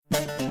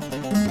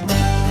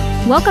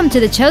Welcome to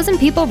the Chosen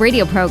People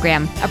radio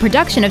program, a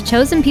production of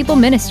Chosen People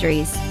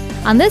Ministries.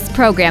 On this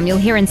program, you'll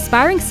hear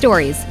inspiring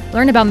stories,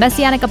 learn about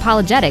messianic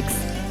apologetics,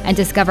 and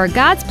discover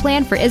God's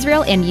plan for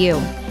Israel and you.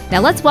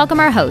 Now let's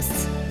welcome our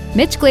hosts,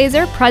 Mitch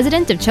Glaser,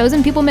 President of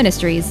Chosen People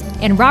Ministries,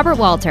 and Robert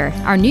Walter,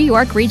 our New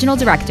York Regional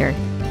Director.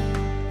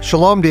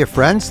 Shalom, dear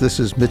friends. This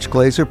is Mitch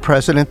Glaser,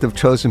 President of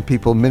Chosen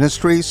People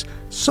Ministries.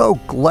 So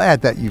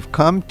glad that you've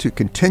come to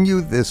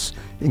continue this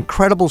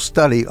incredible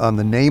study on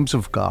the names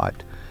of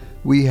God.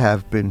 We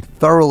have been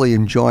thoroughly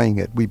enjoying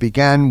it. We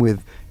began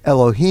with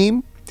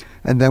Elohim,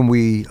 and then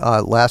we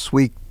last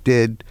week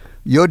did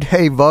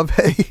Yod-Heh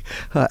Vav-Heh.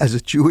 As a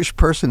Jewish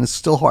person, it's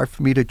still hard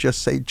for me to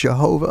just say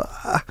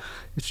Jehovah.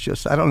 It's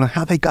just, I don't know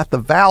how they got the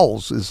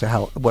vowels is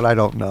what I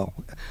don't know.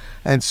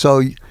 And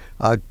so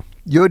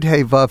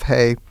Yod-Heh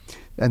Vav-Heh,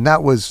 and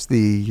that was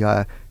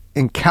the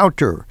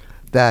encounter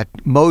that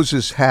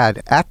Moses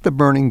had at the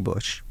burning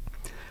bush.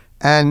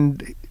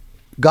 And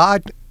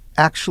God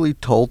actually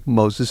told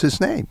Moses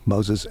his name.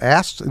 Moses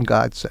asked, and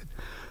God said,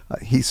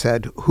 he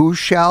said, "Who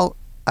shall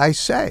I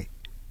say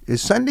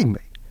is sending me?"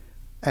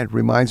 And it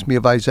reminds me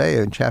of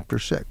Isaiah in chapter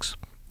 6.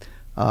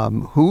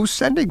 Who's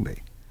sending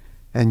me?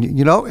 And,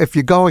 you know, if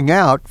you're going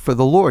out for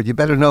the Lord, you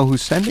better know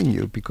who's sending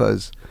you,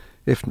 because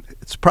if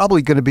it's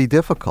probably going to be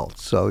difficult.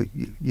 So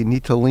you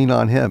need to lean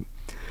on him.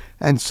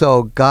 And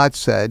so God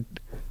said,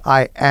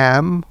 "I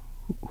am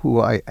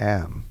who I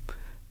am."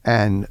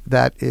 And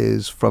that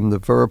is from the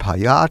verb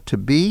hayah, to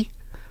be,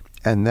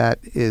 and that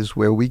is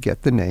where we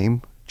get the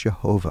name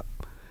Jehovah.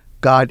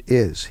 God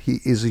is. He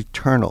is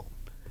eternal.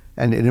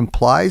 And it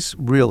implies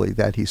really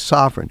that he's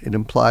sovereign. It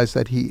implies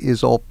that he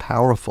is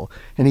all-powerful.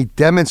 And he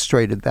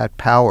demonstrated that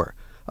power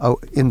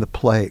in the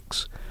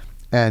plagues.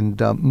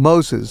 And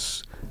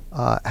Moses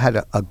had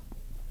a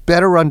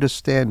better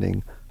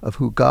understanding of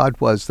who God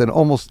was than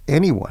almost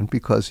anyone,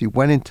 because he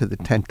went into the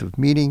tent of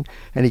meeting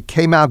and he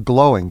came out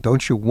glowing.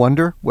 Don't you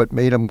wonder what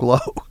made him glow?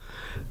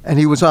 And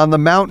he was on the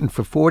mountain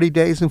for 40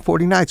 days and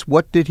 40 nights.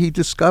 What did he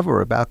discover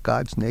about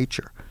God's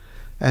nature?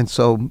 And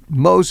so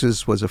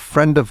Moses was a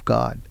friend of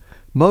God.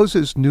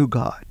 Moses knew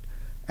God.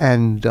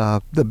 And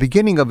the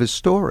beginning of his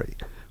story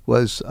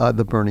was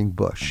the burning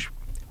bush,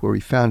 where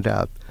he found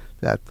out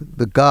that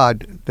the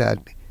God that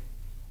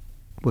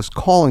was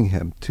calling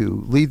him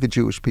to lead the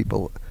Jewish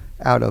people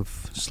out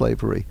of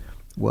slavery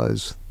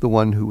was the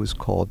one who was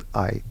called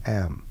I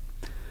Am.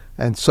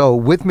 And so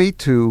with me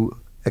to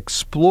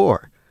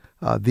explore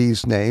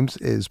these names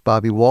is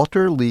Bobby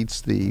Walter,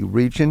 leads the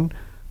region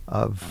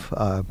of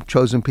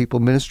Chosen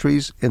People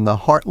Ministries in the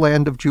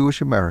heartland of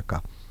Jewish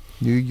America,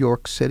 New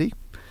York City.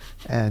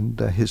 And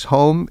his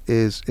home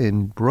is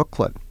in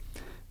Brooklyn,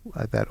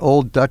 that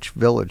old Dutch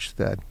village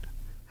that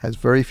has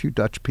very few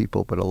Dutch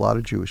people, but a lot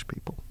of Jewish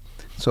people.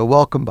 So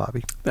welcome,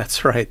 Bobby.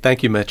 That's right.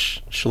 Thank you,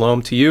 Mitch.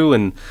 Shalom to you.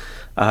 And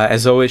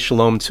as always,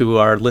 shalom to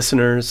our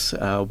listeners.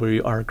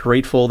 We are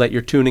grateful that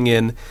you're tuning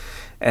in.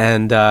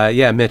 And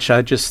Mitch,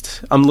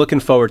 I'm looking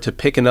forward to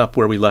picking up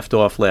where we left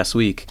off last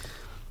week.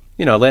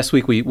 You know, last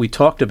week we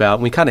talked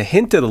about, we kind of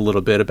hinted a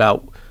little bit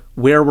about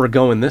where we're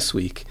going this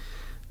week.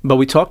 But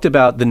we talked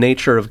about the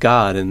nature of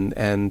God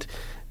and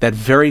that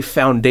very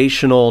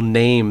foundational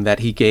name that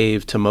he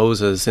gave to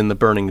Moses in the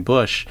burning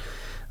bush.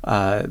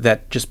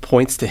 That just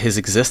points to his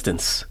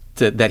existence,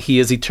 that he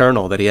is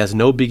eternal, that he has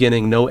no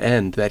beginning, no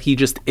end, that he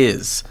just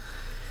is.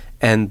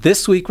 And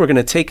this week we're going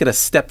to take it a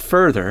step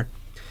further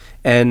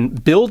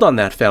and build on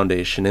that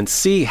foundation and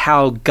see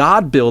how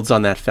God builds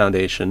on that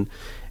foundation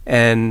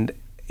and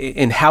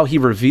in how he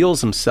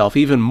reveals himself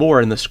even more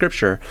in the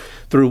scripture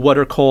through what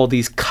are called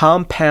these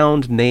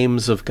compound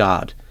names of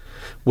God,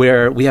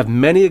 where we have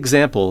many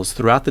examples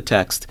throughout the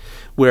text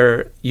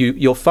where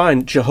you'll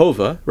find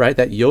Jehovah, right?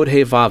 That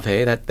Yod-Heh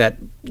Vav-Heh, that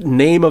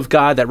name of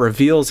God that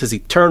reveals his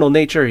eternal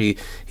nature.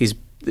 He's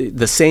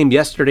the same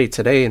yesterday,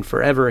 today, and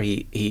forever.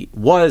 He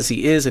was,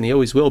 he is, and he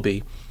always will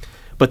be.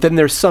 But then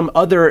there's some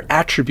other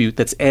attribute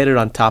that's added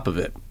on top of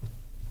it.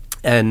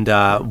 And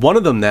one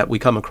of them that we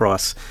come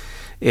across,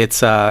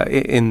 it's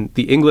in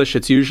the English,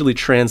 it's usually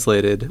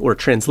translated or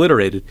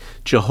transliterated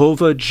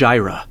Jehovah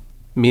Jireh,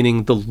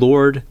 meaning the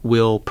Lord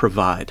will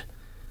provide.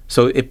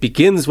 So it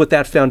begins with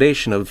that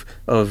foundation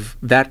of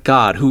that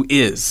God who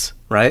is,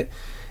 right?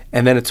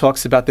 And then it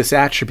talks about this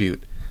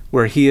attribute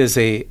where he is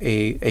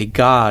a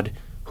God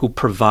who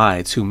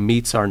provides, who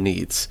meets our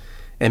needs.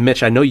 And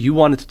Mitch, I know you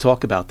wanted to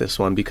talk about this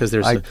one because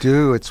I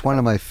do. It's one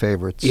of my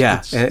favorites.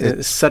 Yeah,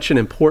 it's such an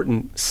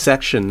important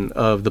section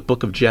of the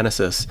book of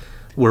Genesis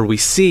where we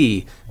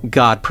see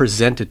God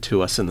presented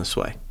to us in this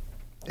way.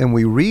 And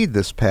we read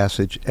this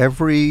passage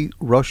every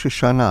Rosh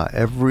Hashanah,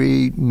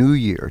 every New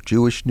Year,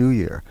 Jewish New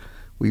Year.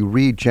 We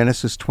read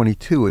Genesis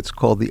 22. It's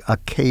called the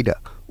Akedah,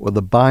 or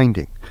the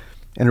binding.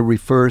 And it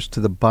refers to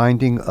the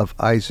binding of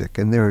Isaac.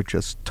 And there are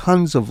just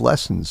tons of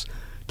lessons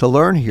to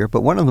learn here.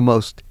 But one of the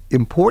most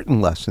important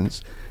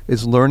lessons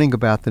is learning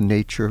about the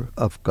nature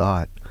of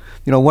God.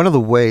 You know, one of the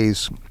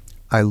ways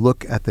I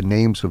look at the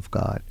names of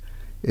God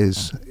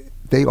is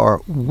they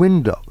are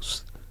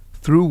windows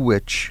through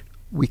which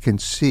we can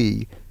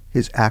see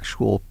his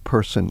actual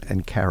person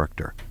and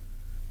character.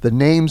 the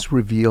names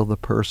reveal the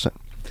person.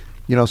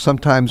 You know,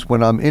 sometimes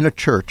when I'm in a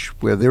church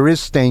where there is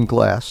stained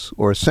glass,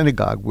 or a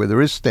synagogue where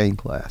there is stained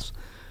glass,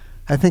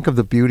 I think of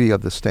the beauty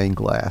of the stained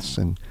glass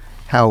and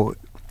how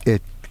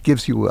it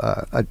gives you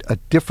a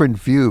different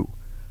view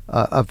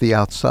of the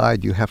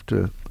outside. You have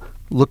to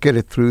look at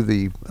it through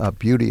the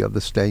beauty of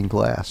the stained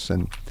glass,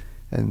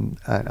 and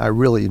I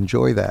really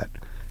enjoy that.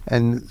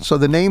 And so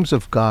the names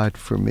of God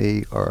for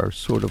me are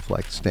sort of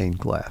like stained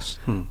glass.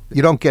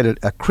 You don't get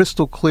a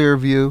crystal clear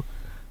view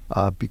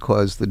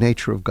because the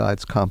nature of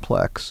God's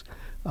complex,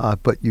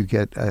 but you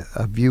get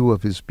a view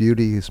of his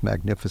beauty, his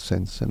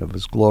magnificence, and of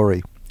his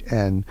glory.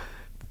 And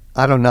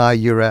Adonai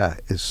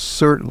Yireh is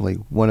certainly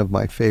one of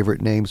my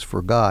favorite names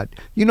for God.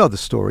 You know the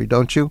story,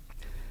 don't you?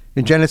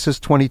 In Genesis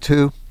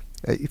 22,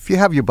 if you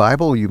have your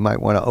Bible, you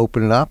might want to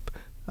open it up.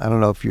 I don't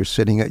know if you're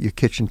sitting at your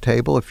kitchen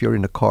table. If you're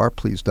in a car,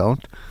 please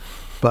don't.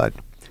 But,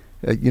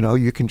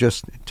 you can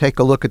just take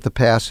a look at the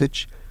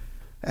passage.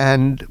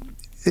 And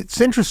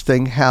it's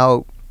interesting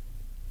how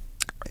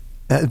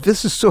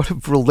this is sort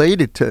of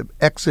related to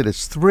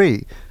Exodus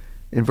 3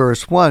 in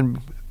verse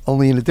 1,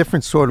 only in a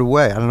different sort of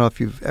way. I don't know if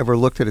you've ever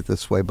looked at it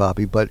this way,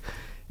 Bobby, but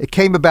it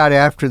came about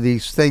after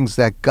these things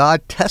that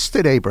God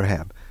tested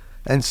Abraham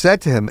and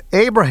said to him,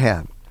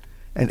 Abraham.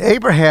 And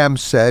Abraham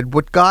said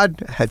what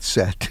God had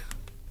said,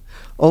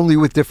 only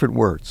with different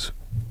words.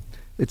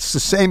 It's the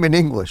same in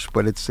English,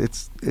 but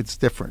it's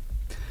different.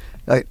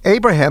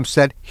 Abraham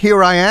said,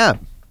 here I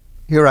am.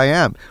 Here I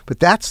am. But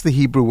that's the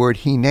Hebrew word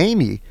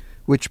hineni,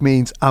 which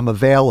means I'm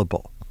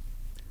available.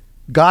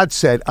 God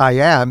said, I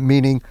am,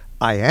 meaning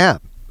I am.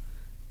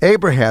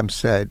 Abraham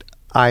said,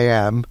 I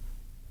am,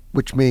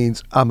 which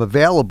means I'm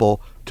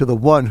available to the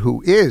one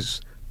who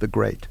is the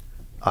great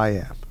I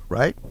am,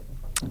 right?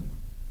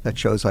 That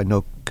shows I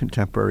know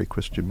contemporary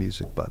Christian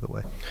music, by the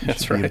way.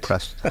 That's right.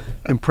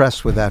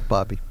 Impressed with that,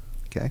 Bobby.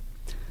 Okay.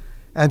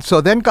 And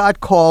so then God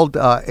called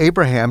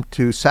Abraham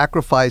to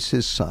sacrifice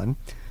his son.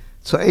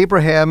 So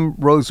Abraham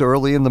rose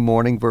early in the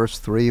morning, verse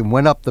 3, and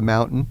went up the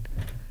mountain.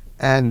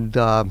 And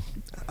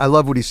I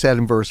love what he said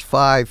in verse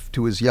 5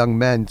 to his young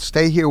men,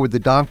 stay here with the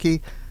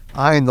donkey.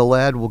 I and the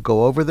lad will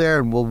go over there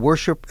and we'll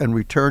worship and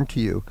return to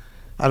you.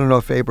 I don't know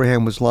if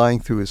Abraham was lying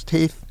through his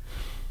teeth,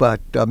 but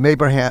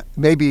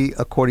maybe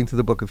according to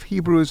the book of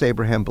Hebrews,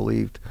 Abraham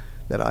believed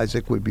that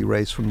Isaac would be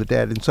raised from the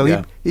dead. And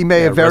so he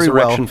may have very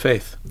resurrection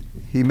faith.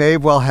 He may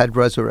have well had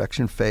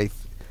resurrection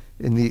faith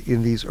in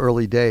these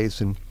early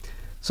days. And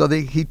so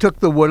he took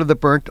the wood of the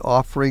burnt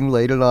offering,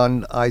 laid it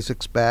on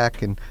Isaac's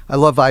back. And I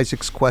love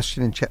Isaac's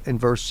question in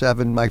verse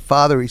 7. My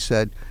father, he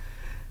said,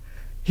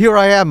 here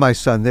I am, my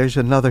son. There's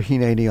another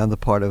hineni on the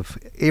part of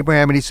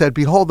Abraham. And he said,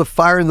 behold the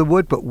fire and the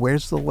wood, but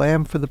where's the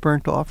lamb for the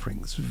burnt offering?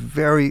 It's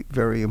very,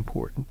 very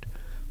important.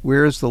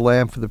 Where is the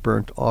lamb for the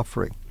burnt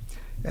offering?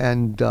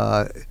 And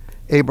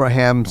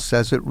Abraham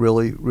says it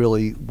really,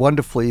 really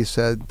wonderfully. He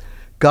said,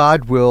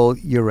 God will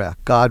yireh,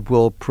 God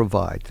will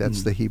provide.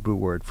 That's the Hebrew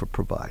word for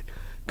provide.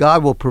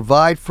 God will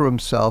provide for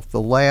himself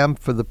the lamb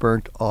for the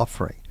burnt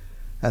offering.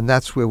 And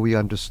that's where we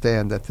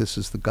understand that this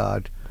is the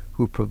God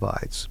who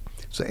provides.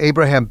 So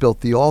Abraham built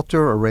the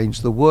altar,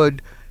 arranged the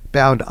wood,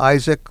 bound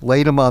Isaac,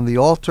 laid him on the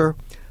altar.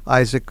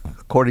 Isaac,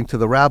 according to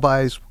the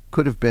rabbis,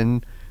 could have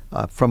been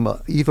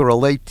from either a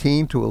late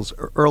teen to his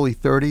early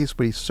 30s,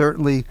 but he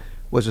certainly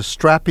was a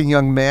strapping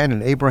young man,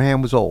 and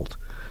Abraham was old.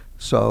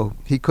 So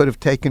he could have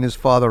taken his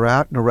father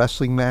out in a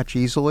wrestling match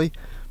easily,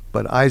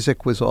 but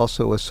Isaac was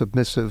also a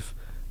submissive,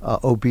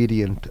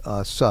 obedient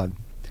son,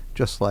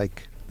 just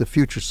like the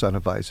future son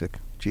of Isaac,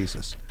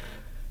 Jesus.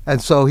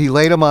 And so he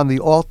laid him on the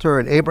altar,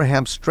 and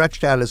Abraham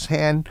stretched out his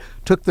hand,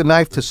 took the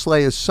knife to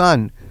slay his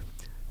son.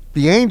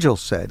 The angel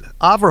said,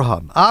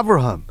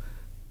 Avraham,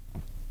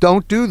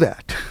 don't do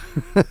that.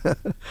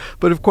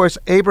 But of course,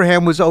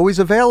 Abraham was always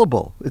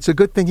available. It's a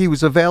good thing he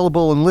was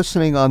available and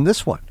listening on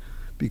this one,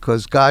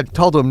 because God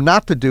told him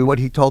not to do what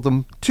he told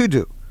him to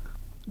do,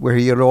 where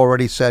he had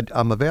already said,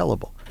 I'm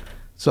available.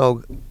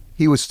 So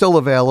he was still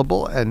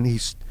available,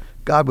 and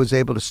God was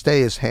able to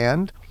stay his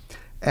hand.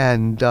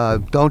 And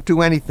don't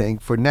do anything,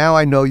 for now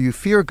I know you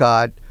fear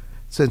God,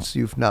 since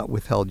you've not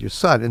withheld your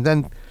son. And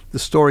then the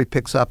story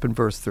picks up in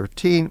verse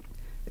 13.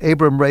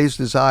 Abram raised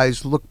his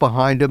eyes, looked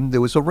behind him.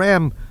 There was a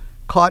ram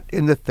caught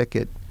in the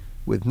thicket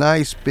with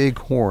nice big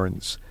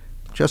horns,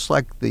 just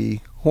like the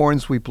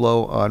horns we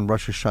blow on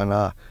Rosh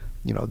Hashanah,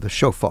 the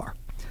shofar.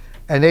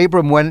 And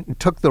Abram went and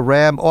took the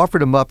ram,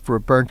 offered him up for a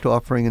burnt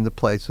offering in the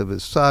place of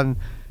his son.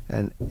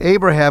 And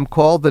Abraham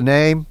called the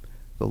name,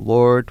 the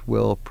Lord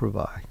will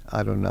provide,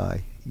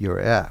 Adonai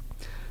Yireh.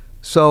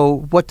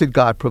 So what did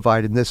God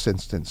provide in this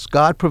instance?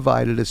 God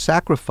provided a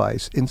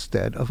sacrifice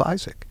instead of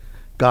Isaac.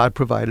 God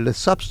provided a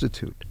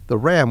substitute. The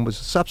ram was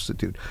a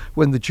substitute.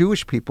 When the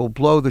Jewish people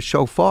blow the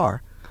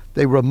shofar,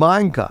 they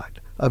remind God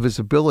of his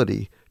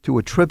ability to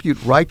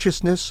attribute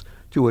righteousness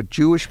to a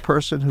Jewish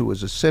person who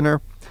was a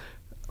sinner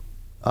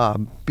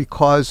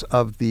because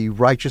of the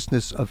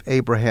righteousness of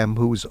Abraham,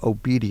 who was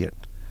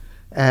obedient.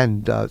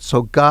 And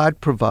so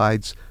God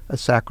provides a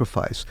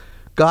sacrifice.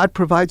 God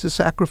provides a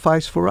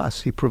sacrifice for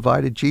us. He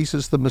provided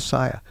Jesus the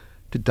Messiah.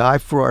 to die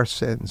for our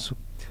sins.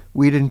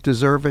 We didn't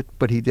deserve it,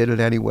 but he did it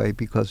anyway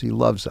because he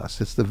loves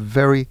us. It's the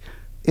very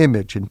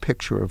image and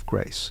picture of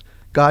grace.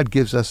 God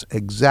gives us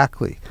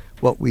exactly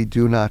what we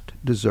do not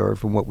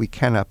deserve and what we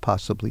cannot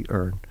possibly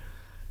earn.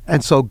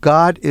 And so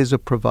God is a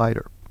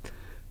provider.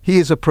 He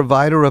is a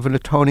provider of an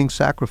atoning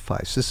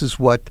sacrifice. This is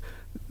what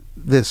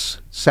this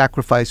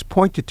sacrifice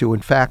pointed to.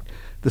 In fact,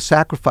 the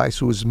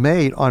sacrifice was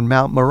made on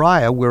Mount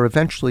Moriah, where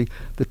eventually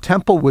the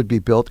temple would be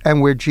built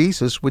and where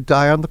Jesus would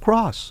die on the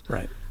cross.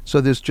 Right. So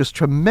there's just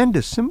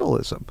tremendous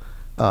symbolism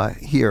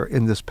here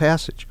in this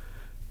passage.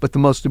 But the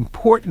most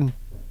important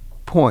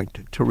point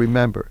to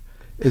remember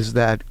is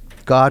that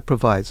God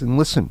provides. And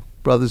listen,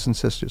 brothers and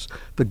sisters,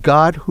 the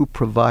God who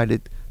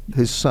provided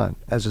his Son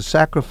as a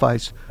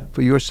sacrifice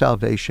for your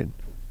salvation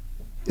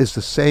is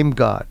the same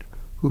God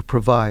who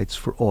provides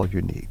for all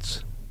your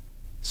needs.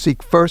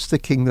 Seek first the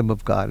kingdom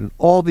of God, and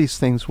all these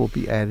things will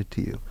be added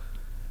to you.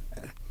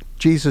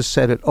 Jesus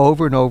said it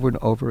over and over and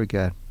over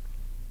again,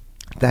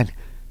 that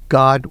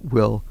God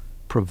will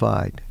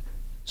provide.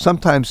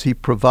 Sometimes he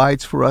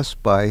provides for us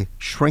by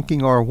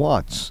shrinking our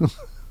wants.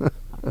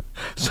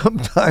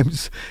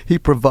 Sometimes he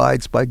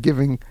provides by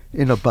giving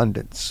in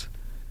abundance.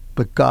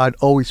 But God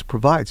always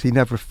provides. He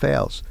never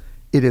fails.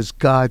 It is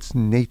God's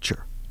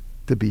nature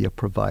to be a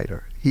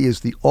provider. He is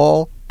the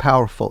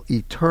all-powerful,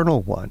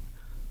 eternal one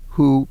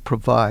who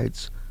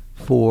provides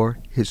for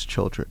his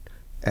children.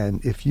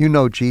 And if you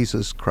know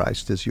Jesus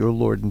Christ as your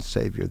Lord and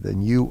Savior,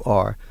 then you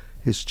are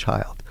his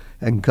child.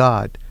 And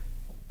God,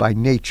 by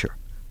nature,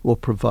 will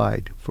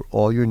provide for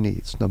all your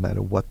needs, no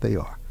matter what they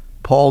are.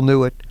 Paul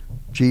knew it,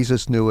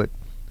 Jesus knew it,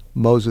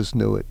 Moses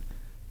knew it,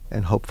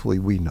 and hopefully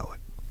we know it.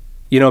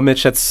 You know,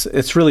 Mitch,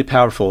 it's really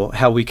powerful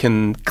how we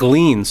can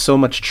glean so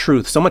much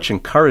truth, so much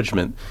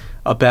encouragement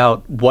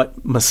about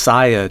what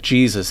Messiah,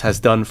 Jesus, has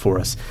done for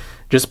us,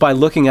 just by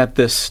looking at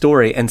this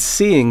story and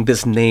seeing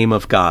this name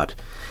of God.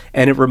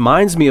 And it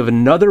reminds me of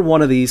another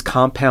one of these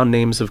compound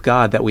names of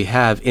God that we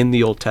have in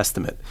the Old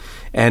Testament.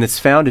 And it's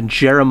found in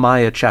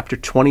Jeremiah chapter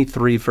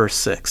 23, verse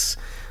 6.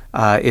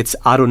 It's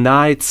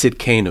Adonai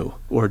Tzidkenu,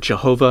 or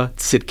Jehovah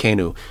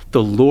Tzidkenu,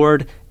 the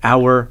Lord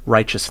our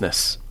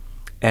righteousness.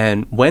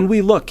 And when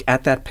we look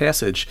at that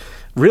passage,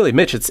 really,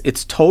 Mitch,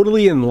 it's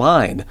totally in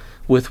line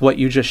with what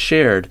you just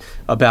shared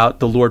about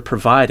the Lord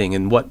providing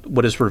and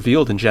what is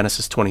revealed in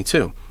Genesis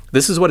 22.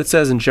 This is what it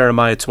says in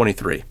Jeremiah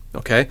 23,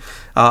 okay?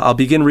 I'll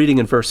begin reading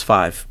in verse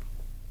 5.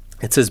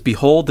 It says,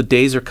 "Behold, the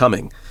days are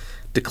coming,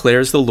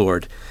 declares the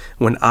Lord,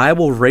 when I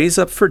will raise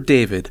up for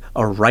David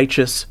a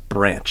righteous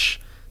branch."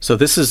 So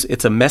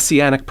it's a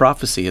messianic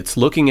prophecy. It's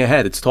looking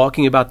ahead. It's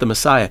talking about the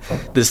Messiah,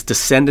 this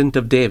descendant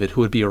of David who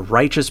would be a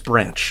righteous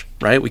branch,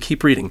 right? We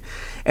keep reading.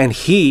 "And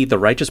he, the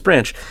righteous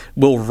branch,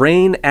 will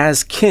reign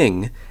as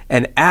king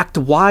and act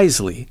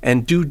wisely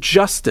and do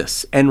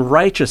justice and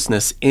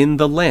righteousness in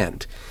the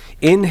land.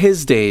 In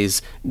his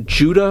days,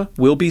 Judah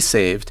will be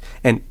saved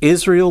and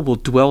Israel will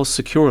dwell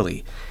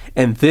securely.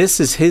 And this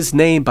is his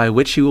name by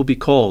which he will be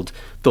called,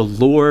 the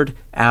Lord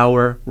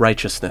our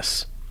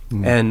righteousness."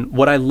 And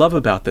what I love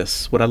about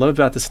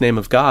this name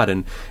of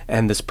God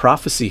and this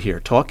prophecy here,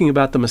 talking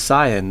about the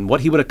Messiah and what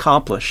he would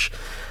accomplish,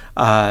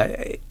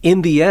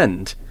 in the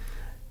end,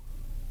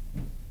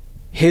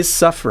 his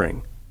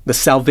suffering, the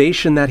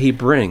salvation that he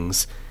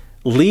brings,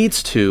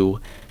 leads to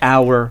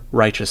our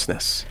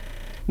righteousness.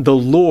 The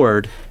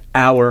Lord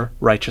our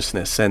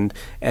righteousness. And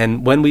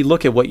when we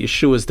look at what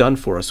Yeshua's done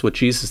for us, what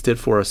Jesus did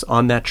for us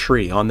on that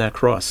tree, on that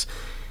cross,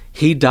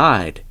 he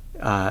died,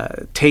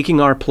 taking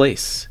our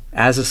place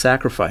as a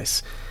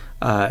sacrifice.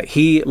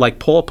 He, like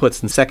Paul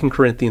puts in 2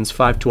 Corinthians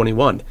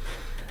 5:21,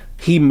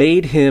 he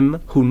made him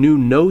who knew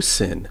no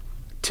sin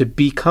to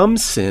become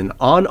sin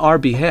on our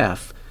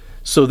behalf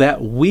so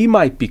that we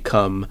might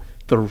become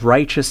the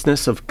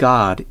righteousness of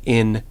God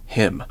in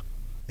him.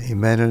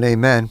 Amen and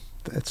amen.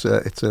 It's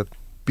a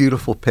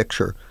beautiful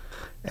picture.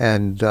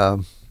 And,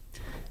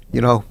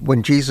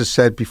 when Jesus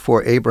said,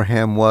 "Before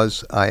Abraham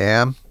was, I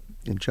am,"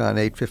 in John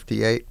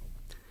 8:58,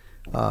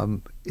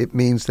 it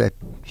means that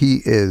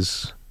he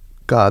is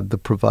God the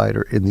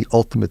provider in the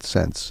ultimate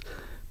sense,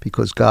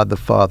 because God the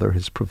Father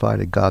has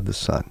provided God the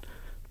Son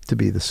to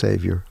be the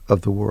Savior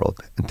of the world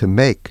and to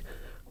make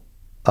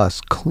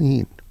us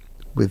clean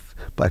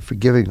by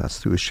forgiving us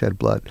through his shed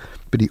blood.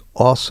 But he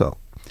also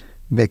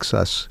makes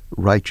us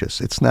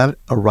righteous. It's not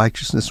a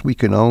righteousness we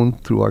can own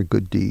through our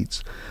good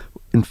deeds.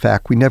 In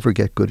fact, we never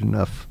get good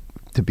enough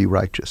to be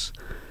righteous.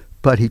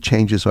 But he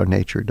changes our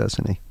nature,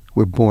 doesn't he?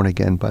 We're born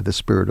again by the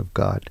Spirit of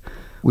God.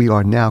 We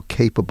are now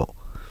capable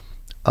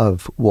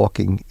of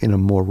walking in a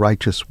more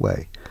righteous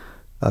way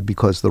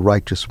because the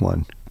righteous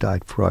one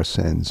died for our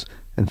sins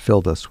and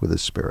filled us with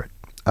his Spirit.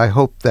 I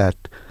hope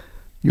that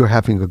you're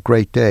having a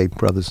great day,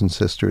 brothers and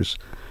sisters,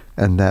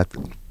 and that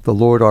the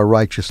Lord our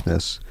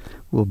righteousness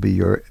will be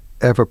your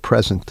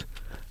ever-present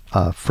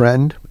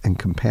friend and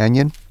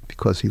companion,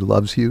 because he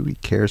loves you, he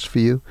cares for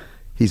you,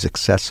 he's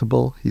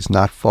accessible, he's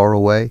not far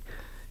away,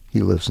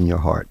 he lives in your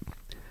heart.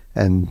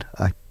 And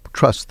I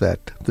trust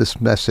that this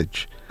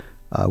message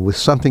with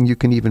something you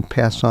can even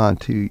pass on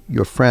to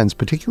your friends,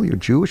 particularly your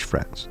Jewish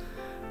friends.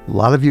 A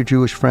lot of your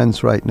Jewish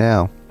friends right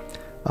now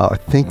are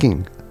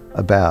thinking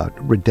about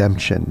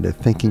redemption. They're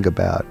thinking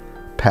about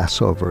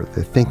Passover.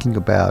 They're thinking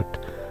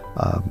about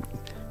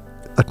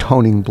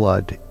atoning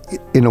blood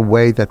in a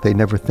way that they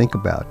never think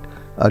about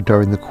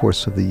during the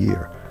course of the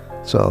year.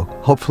 So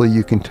hopefully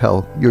you can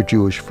tell your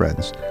Jewish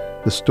friends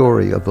the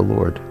story of the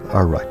Lord,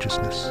 our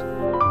righteousness.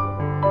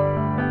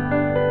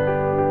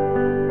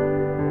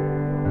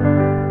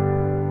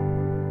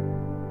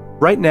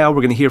 Right now,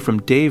 we're going to hear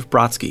from Dave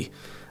Brodsky,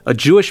 a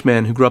Jewish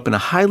man who grew up in a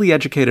highly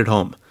educated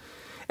home.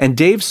 And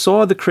Dave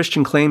saw the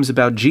Christian claims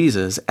about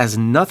Jesus as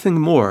nothing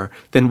more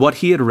than what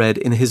he had read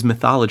in his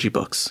mythology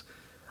books,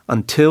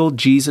 until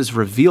Jesus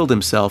revealed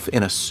himself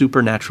in a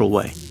supernatural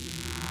way.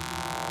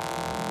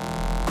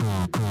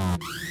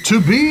 To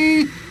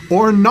be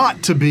or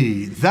not to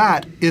be,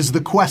 that is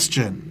the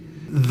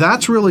question.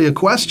 That's really a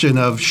question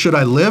of, should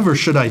I live or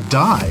should I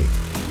die?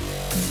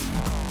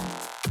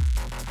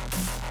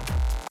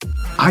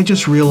 I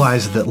just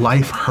realized that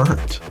life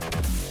hurt.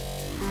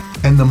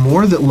 And the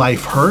more that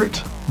life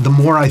hurt, the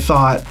more I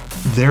thought,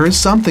 there is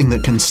something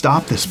that can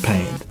stop this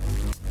pain,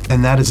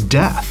 and that is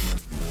death.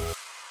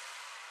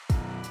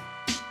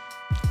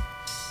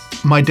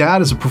 My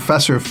dad is a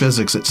professor of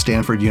physics at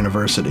Stanford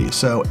University,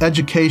 so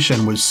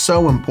education was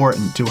so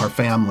important to our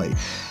family.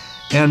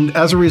 And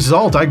as a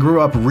result, I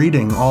grew up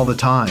reading all the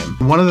time.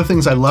 One of the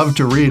things I loved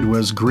to read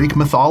was Greek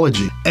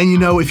mythology. And you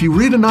know, if you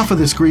read enough of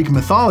this Greek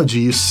mythology,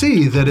 you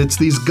see that it's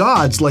these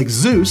gods like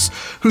Zeus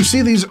who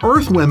see these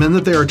earth women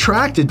that they're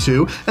attracted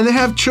to, and they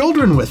have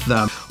children with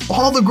them.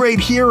 All the great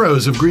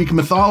heroes of Greek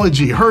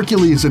mythology,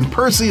 Hercules and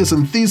Perseus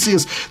and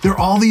Theseus, they're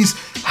all these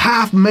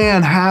half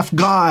man, half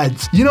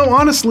gods. You know,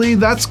 honestly,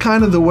 that's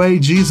kind of the way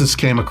Jesus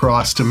came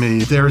across to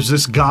me. There's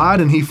this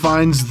God, and he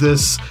finds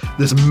this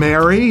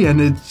Mary, and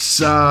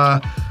it's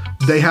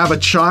they have a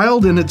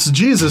child, and it's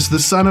Jesus, the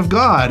Son of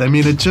God. I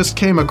mean, it just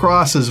came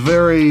across as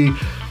very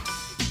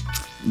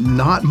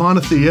not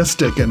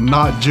monotheistic and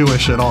not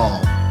Jewish at all.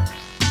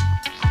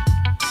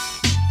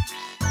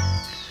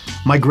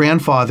 My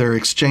grandfather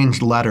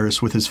exchanged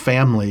letters with his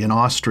family in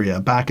Austria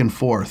back and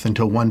forth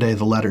until one day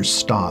the letters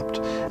stopped.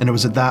 And it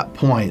was at that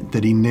point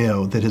that he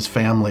knew that his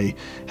family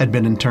had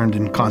been interned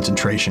in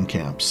concentration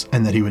camps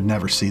and that he would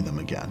never see them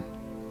again.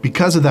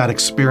 Because of that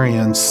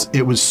experience,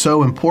 it was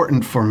so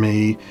important for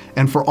me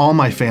and for all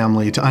my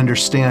family to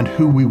understand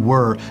who we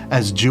were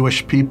as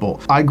Jewish people.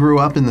 I grew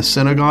up in the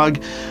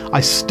synagogue. I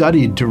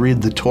studied to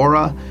read the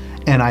Torah,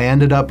 and I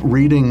ended up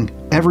reading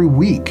every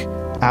week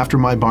after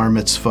my bar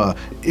mitzvah.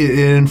 It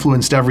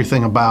influenced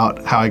everything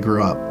about how I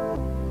grew up.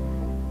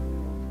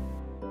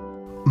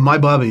 My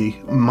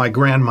Bubby, my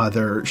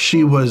grandmother,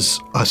 she was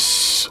an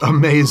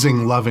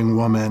amazing, loving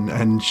woman,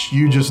 and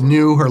you just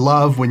knew her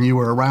love when you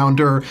were around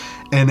her,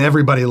 and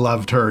everybody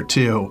loved her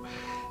too.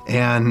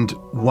 And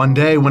one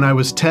day when I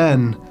was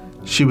 10,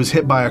 she was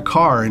hit by a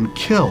car and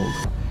killed.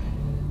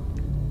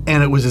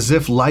 And it was as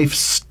if life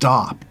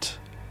stopped.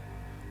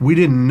 We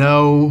didn't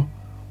know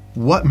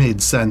what made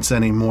sense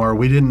anymore.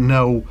 We didn't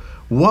know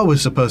what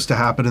was supposed to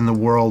happen in the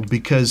world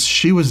because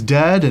she was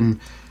dead, and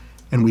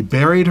we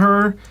buried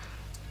her.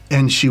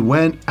 And she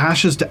went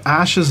ashes to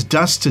ashes,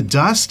 dust to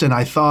dust, and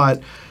I thought,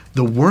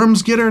 the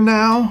worms get her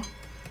now?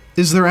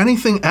 Is there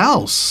anything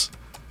else?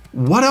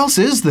 What else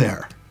is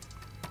there?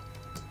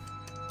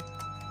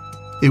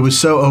 It was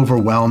so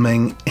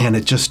overwhelming, and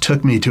it just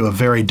took me to a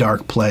very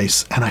dark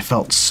place, and I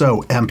felt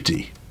so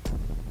empty.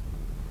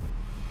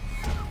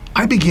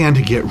 I began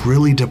to get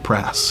really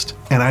depressed,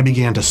 and I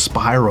began to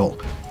spiral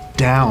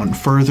down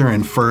further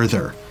and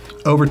further.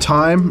 Over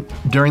time,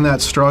 during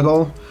that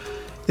struggle,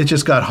 it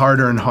just got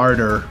harder and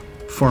harder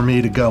for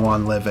me to go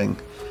on living.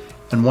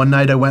 And one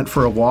night I went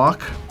for a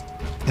walk,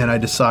 and I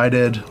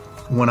decided,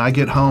 when I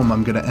get home,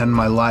 I'm going to end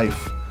my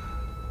life.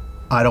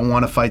 I don't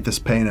want to fight this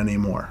pain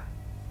anymore.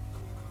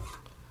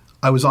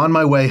 I was on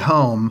my way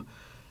home,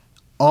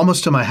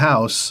 almost to my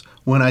house,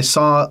 when I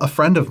saw a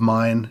friend of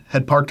mine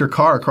had parked her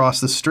car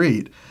across the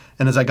street.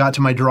 And as I got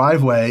to my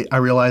driveway, I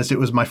realized it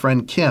was my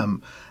friend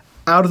Kim.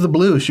 Out of the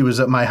blue, she was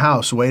at my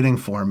house waiting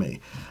for me.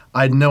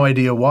 I had no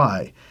idea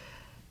why.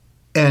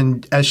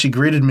 And as she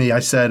greeted me, I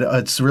said,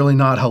 it's really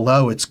not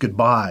hello, it's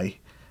goodbye.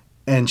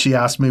 And she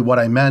asked me what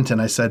I meant,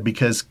 and I said,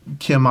 because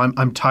Kim,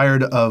 I'm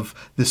tired of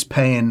this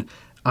pain.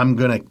 I'm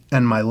going to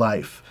end my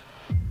life.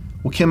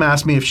 Well, Kim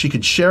asked me if she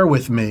could share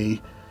with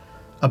me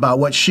about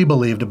what she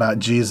believed about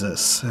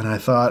Jesus. And I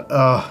thought,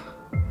 oh,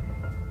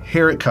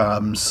 here it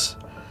comes.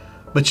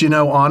 But you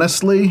know,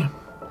 honestly,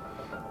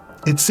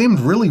 it seemed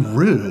really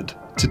rude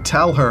to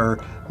tell her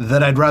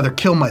that I'd rather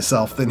kill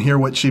myself than hear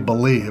what she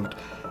believed.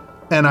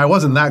 And I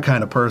wasn't that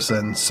kind of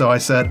person, so I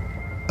said,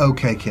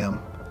 okay, Kim,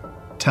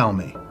 tell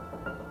me.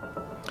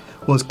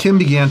 Well, as Kim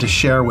began to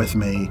share with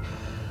me,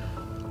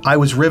 I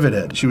was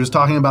riveted. She was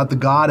talking about the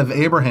God of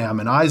Abraham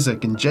and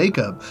Isaac and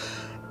Jacob,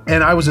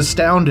 and I was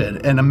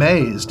astounded and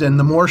amazed. And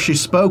the more she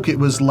spoke, it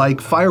was like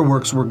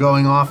fireworks were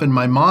going off in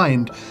my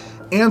mind,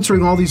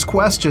 answering all these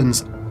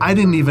questions I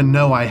didn't even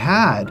know I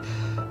had.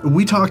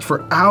 We talked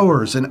for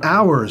hours and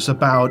hours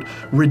about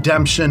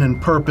redemption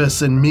and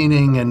purpose and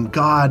meaning and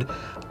God.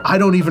 I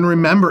don't even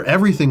remember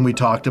everything we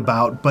talked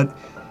about, but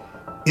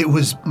it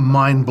was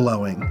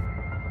mind-blowing.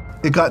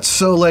 It got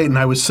so late and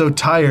I was so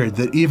tired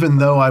that even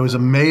though I was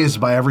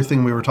amazed by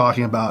everything we were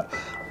talking about,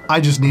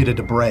 I just needed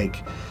a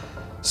break.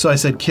 So I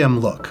said, Kim,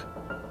 look,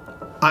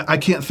 I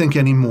can't think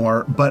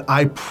anymore, but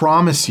I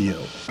promise you,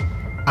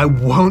 I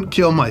won't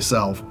kill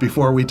myself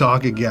before we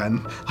talk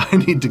again. I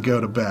need to go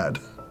to bed.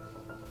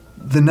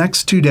 The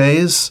next 2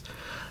 days,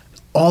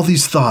 all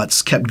these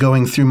thoughts kept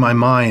going through my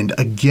mind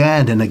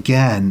again and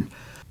again.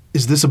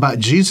 Is this about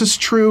Jesus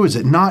true? Is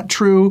it not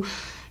true?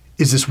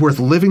 Is this worth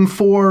living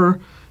for?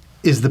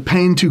 Is the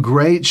pain too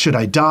great? Should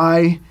I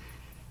die?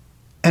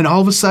 And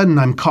all of a sudden,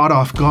 I'm caught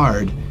off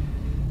guard.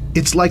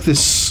 It's like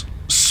this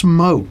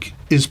smoke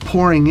is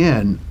pouring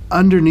in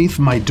underneath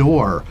my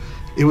door.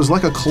 It was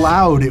like a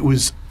cloud. It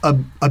was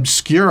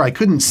obscure. I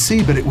couldn't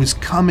see, but it was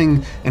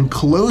coming and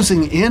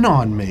closing in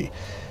on me.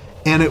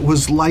 And it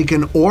was like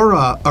an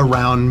aura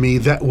around me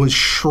that was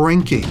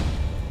shrinking.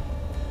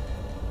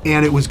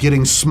 And it was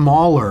getting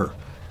smaller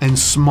and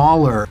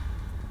smaller.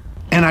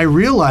 And I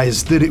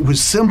realized that it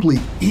was simply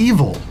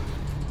evil.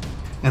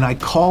 And I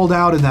called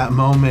out in that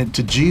moment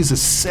to Jesus,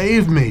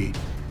 save me.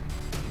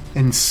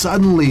 And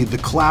suddenly the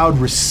cloud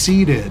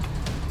receded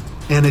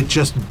and it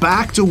just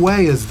backed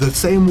away as the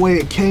same way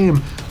it came,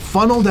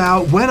 funneled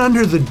out, went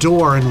under the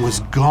door and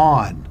was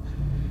gone.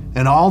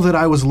 And all that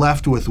I was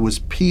left with was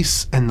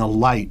peace and the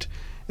light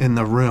in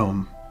the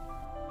room.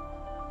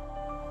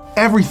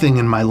 Everything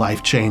in my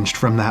life changed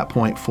from that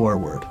point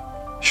forward.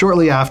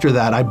 Shortly after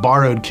that, I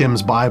borrowed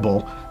Kim's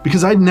Bible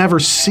because I'd never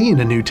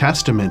seen a New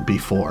Testament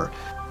before.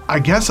 I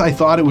guess I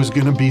thought it was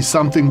going to be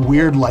something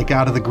weird like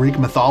out of the Greek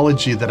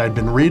mythology that I'd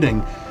been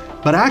reading,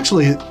 but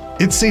actually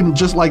it seemed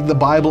just like the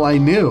Bible I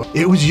knew.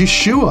 It was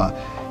Yeshua.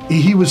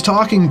 He was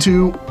talking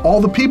to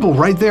all the people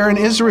right there in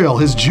Israel,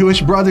 his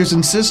Jewish brothers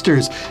and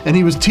sisters, and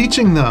he was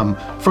teaching them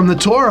from the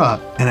Torah.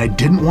 And I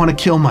didn't want to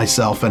kill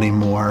myself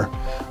anymore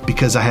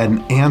because I had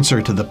an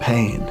answer to the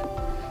pain.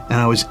 And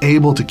I was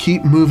able to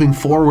keep moving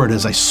forward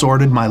as I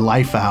sorted my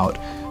life out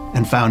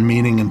and found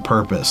meaning and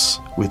purpose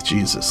with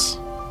Jesus.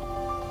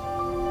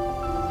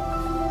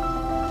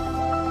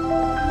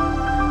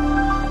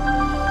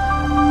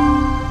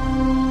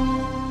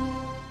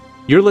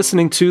 You're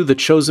listening to The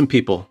Chosen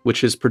People,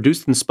 which is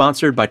produced and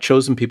sponsored by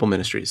Chosen People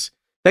Ministries.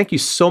 Thank you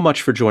so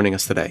much for joining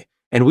us today.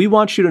 And we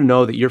want you to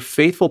know that your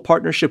faithful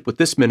partnership with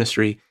this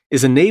ministry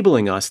is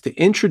enabling us to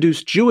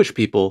introduce Jewish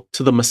people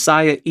to the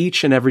Messiah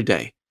each and every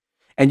day.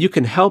 And you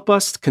can help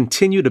us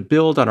continue to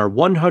build on our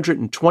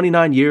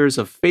 129 years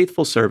of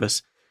faithful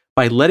service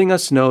by letting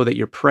us know that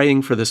you're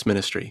praying for this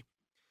ministry.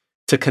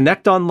 To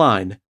connect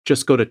online,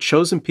 just go to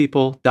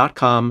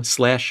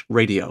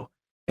chosenpeople.com/radio.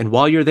 And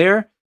while you're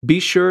there, be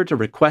sure to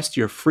request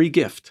your free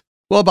gift.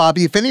 Well,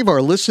 Bobby, if any of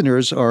our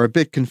listeners are a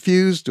bit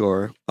confused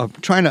or are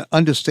trying to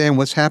understand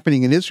what's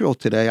happening in Israel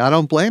today, I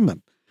don't blame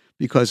them.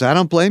 Because I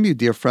don't blame you,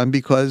 dear friend,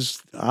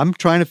 because I'm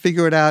trying to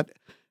figure it out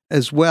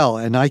as well.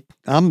 And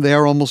I'm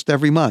there almost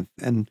every month.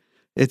 And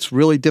it's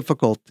really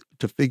difficult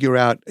to figure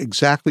out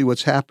exactly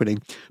what's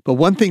happening. But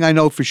one thing I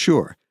know for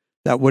sure,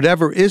 that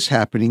whatever is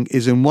happening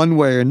is in one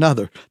way or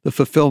another the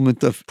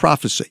fulfillment of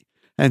prophecy.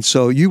 And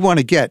so you want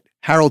to get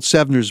Harold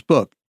Sevener's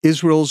book,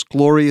 Israel's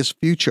Glorious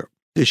Future.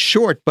 This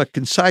short but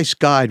concise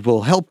guide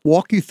will help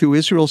walk you through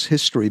Israel's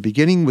history,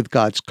 beginning with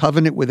God's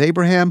covenant with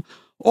Abraham,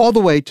 all the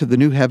way to the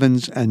new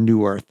heavens and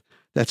new earth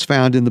that's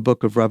found in the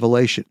book of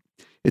Revelation.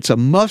 It's a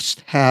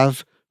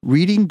must-have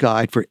reading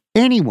guide for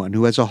anyone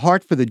who has a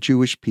heart for the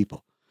Jewish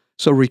people.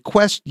 So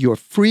request your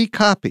free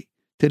copy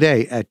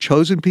today at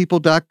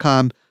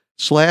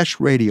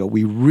chosenpeople.com/radio.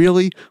 We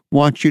really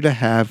want you to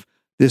have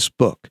this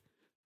book.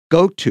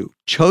 Go to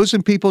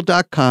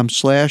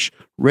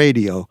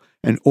chosenpeople.com/radio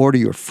and order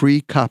your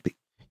free copy.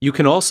 You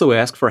can also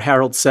ask for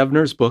Harold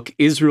Sevener's book,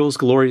 Israel's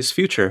Glorious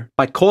Future,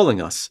 by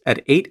calling us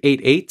at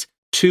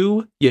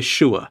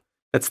 888-2-YESHUA.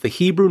 That's the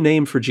Hebrew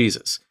name for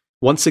Jesus.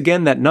 Once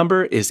again, that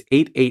number is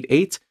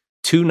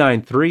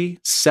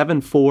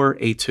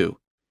 888-293-7482.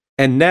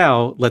 And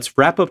now, let's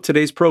wrap up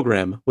today's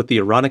program with the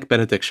Aaronic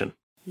benediction.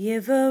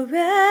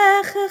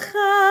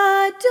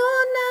 Yevarechecha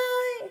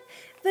Adonai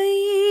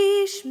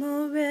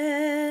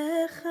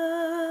v'yishmorecha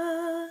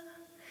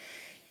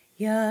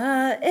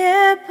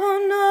Ya'er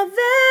ponav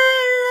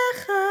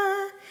elecha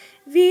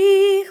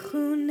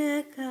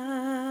v'chuneka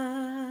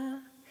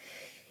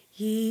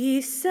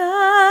Yisa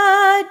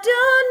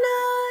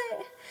Adonai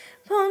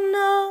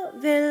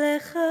ponav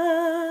elecha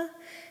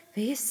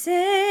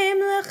v'yisem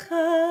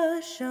lecha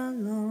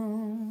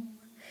shalom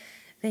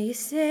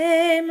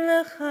v'yisem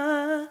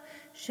lecha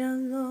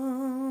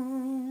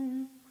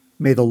shalom.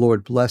 May the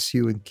Lord bless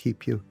you and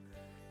keep you.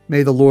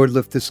 May the Lord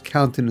lift his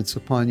countenance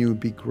upon you and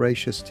be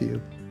gracious to you.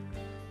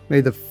 May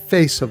the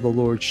face of the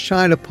Lord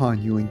shine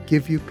upon you and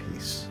give you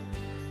peace.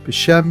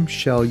 B'Shem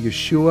Shel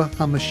Yeshua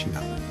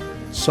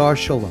HaMashiach, Sar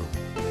Shalom.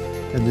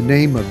 In the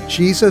name of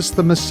Jesus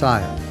the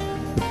Messiah,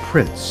 the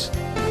Prince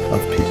of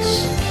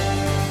Peace.